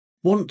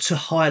Want to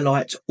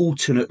highlight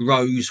alternate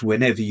rows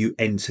whenever you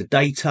enter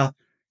data?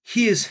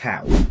 Here's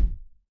how.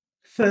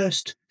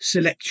 First,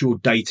 select your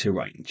data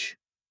range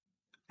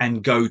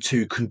and go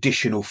to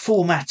Conditional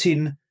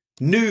Formatting,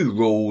 New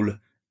Rule,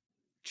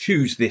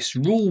 choose this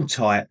rule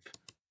type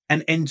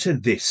and enter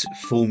this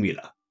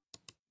formula.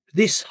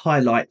 This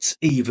highlights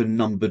even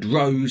numbered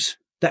rows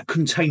that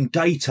contain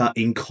data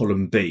in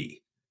column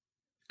B.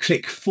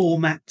 Click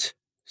Format,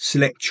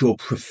 select your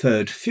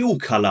preferred fill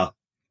colour,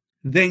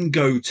 then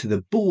go to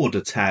the Border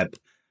tab,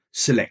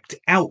 select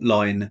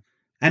Outline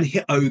and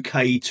hit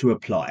OK to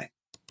apply.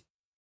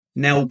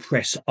 Now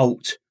press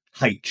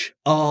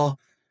Alt-HR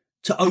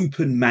to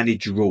open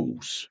Manage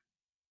Rules.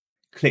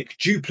 Click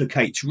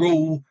Duplicate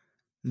Rule,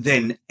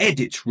 then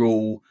Edit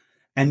Rule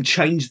and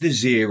change the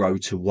 0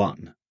 to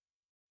 1.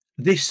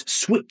 This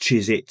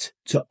switches it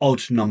to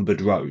odd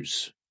numbered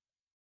rows.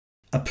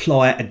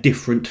 Apply a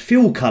different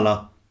fill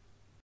colour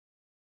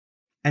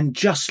and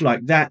just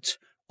like that,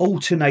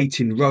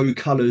 alternating row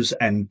colours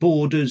and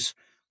borders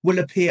will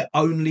appear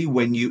only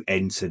when you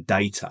enter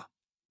data.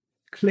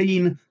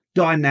 Clean,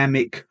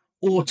 dynamic,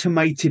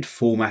 automated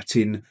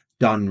formatting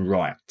done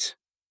right.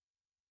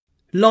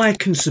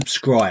 Like and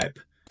subscribe.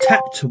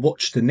 Tap to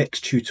watch the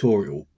next tutorial.